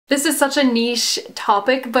This is such a niche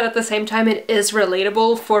topic, but at the same time it is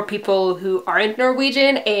relatable for people who aren't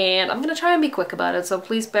Norwegian, and I'm gonna try and be quick about it, so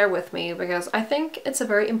please bear with me because I think it's a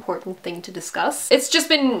very important thing to discuss. It's just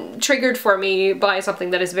been triggered for me by something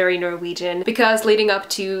that is very Norwegian, because leading up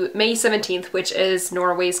to May 17th, which is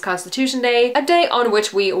Norway's Constitution Day, a day on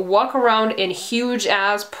which we walk around in huge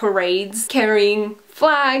ass parades carrying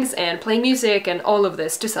flags and playing music and all of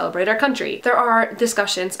this to celebrate our country. There are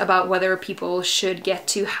discussions about whether people should get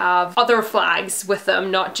to have other flags with them,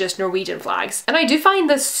 not just Norwegian flags. And I do find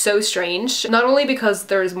this so strange, not only because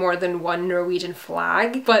there's more than one Norwegian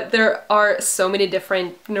flag, but there are so many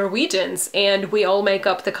different Norwegians and we all make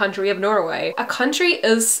up the country of Norway. A country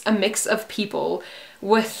is a mix of people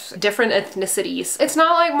with different ethnicities. It's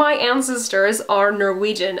not like my ancestors are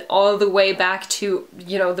Norwegian all the way back to,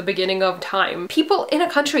 you know, the beginning of time. People in a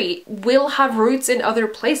country will have roots in other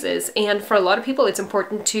places, and for a lot of people it's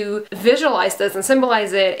important to visualize this and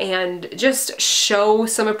symbolize it and just show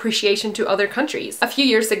some appreciation to other countries. A few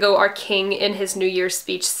years ago, our king in his New Year's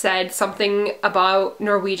speech said something about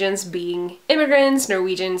Norwegians being immigrants,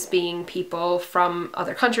 Norwegians being people from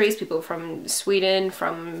other countries, people from Sweden,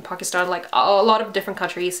 from Pakistan, like a lot of different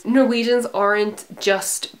countries. Norwegians aren't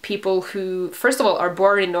just people who, first of all, are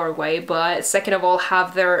born in Norway, but second of all,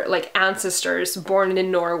 have their like ancestors born in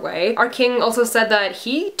Norway. Our king also said that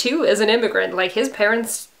he too is an immigrant, like his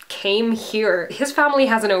parents came here. His family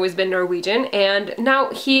hasn't always been Norwegian, and now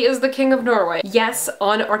he is the king of Norway. Yes,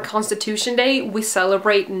 on our Constitution Day we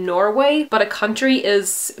celebrate Norway, but a country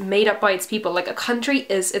is made up by its people. Like, a country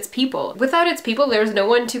is its people. Without its people, there's no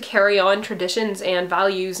one to carry on traditions and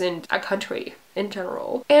values in a country in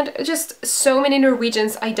general. And just so many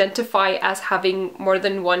Norwegians identify as having more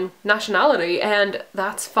than one nationality, and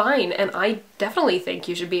that's fine. And I definitely think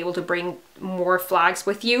you should be able to bring more flags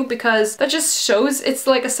with you, because that just shows it's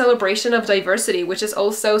like a celebration of diversity, which is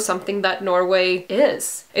also something that Norway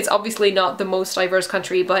is. It's obviously not the most diverse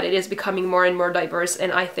country, but it is becoming more and more diverse,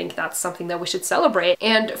 and I think that's something that we should celebrate.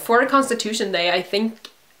 And for a Constitution Day, I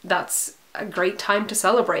think that's a great time to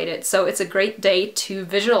celebrate it. So it's a great day to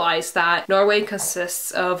visualize that Norway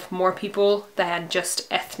consists of more people than just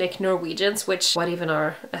ethnic Norwegians, which, what even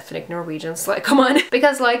are ethnic Norwegians? Like, come on.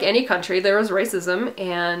 Because like any country, there is racism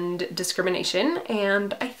and discrimination,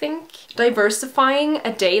 and I think diversifying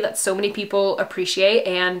a day that so many people appreciate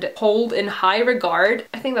and hold in high regard,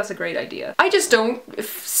 I think that's a great idea. I just don't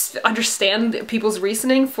understand people's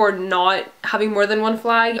reasoning for not having more than one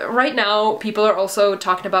flag. Right now, people are also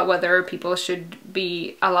talking about whether people should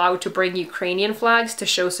be allowed to bring Ukrainian flags to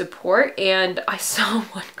show support, and I saw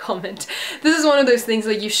one comment. This is one of those things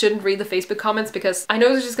like you shouldn't read the Facebook comments, because I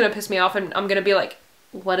know it's just gonna piss me off and I'm gonna be like,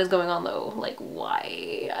 what is going on though? Like,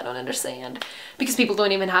 why? I don't understand. Because people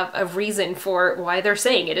don't even have a reason for why they're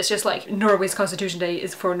saying it. It's just like, Norway's Constitution Day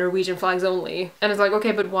is for Norwegian flags only. And it's like,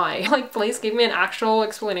 okay, but why? Like, please give me an actual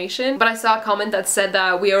explanation. But I saw a comment that said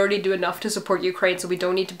that we already do enough to support Ukraine, so we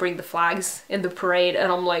don't need to bring the flags in the parade.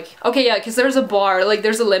 And I'm like, okay, yeah, because there's a bar, like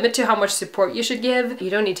there's a limit to how much support you should give. You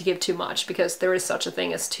don't need to give too much, because there is such a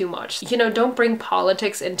thing as too much. You know, don't bring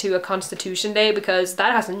politics into a Constitution Day, because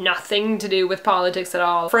that has nothing to do with politics at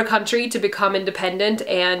all. For a country to become independent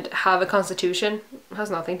and have a constitution has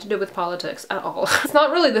nothing to do with politics at all. It's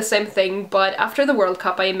not really the same thing, but after the World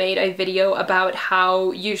Cup I made a video about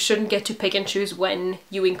how you shouldn't get to pick and choose when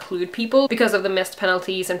you include people because of the missed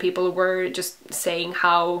penalties, and people were just saying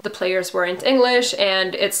how the players weren't English,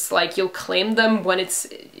 and it's like you'll claim them when it's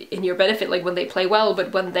in your benefit, like when they play well,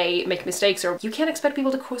 but when they make mistakes, or you can't expect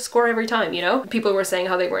people to score every time, you know? People were saying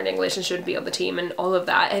how they weren't English and shouldn't be on the team and all of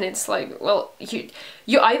that, and it's like, well,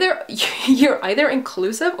 you're either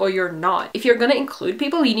inclusive or you're not. If you're gonna include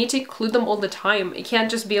people, you need to include them all the time. It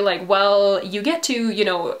can't just be like, well, you get to, you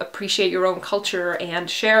know, appreciate your own culture and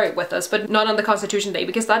share it with us, but not on the Constitution Day,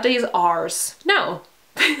 because that day is ours. No.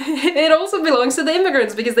 It also belongs to the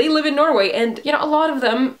immigrants, because they live in Norway, and you know, a lot of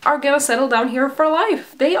them are gonna settle down here for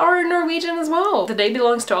life. They are Norwegian as well. The day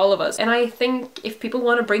belongs to all of us, and I think if people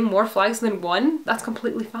want to bring more flags than one, that's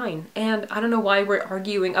completely fine. And I don't know why we're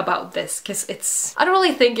arguing about this, because I don't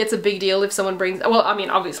really think it's a big deal if someone brings, well, I mean,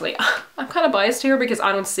 obviously I'm kind of biased here because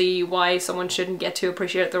I don't see why someone shouldn't get to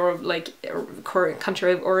appreciate their like current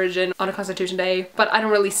country of origin on a Constitution Day, but I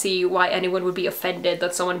don't really see why anyone would be offended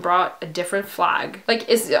that someone brought a different flag. Like,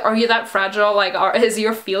 Like, are you that fragile? Like, is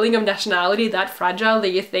your feeling of nationality that fragile that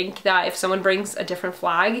you think that if someone brings a different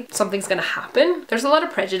flag, something's gonna happen? There's a lot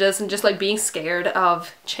of prejudice and just like being scared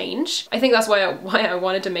of change. I think that's why I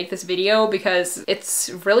wanted to make this video, because it's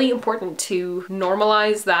really important to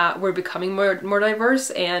normalize that we're becoming more diverse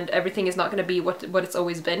and everything is not gonna be what it's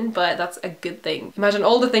always been, but that's a good thing. Imagine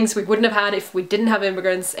all the things we wouldn't have had if we didn't have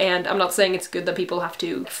immigrants, and I'm not saying it's good that people have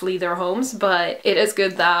to flee their homes, but it is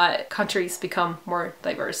good that countries become more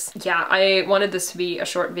diverse. Yeah, I wanted this to be a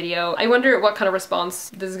short video. I wonder what kind of response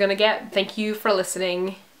this is gonna get. Thank you for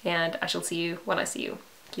listening, and I shall see you when I see you.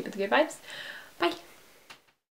 Keep it the good vibes. Bye!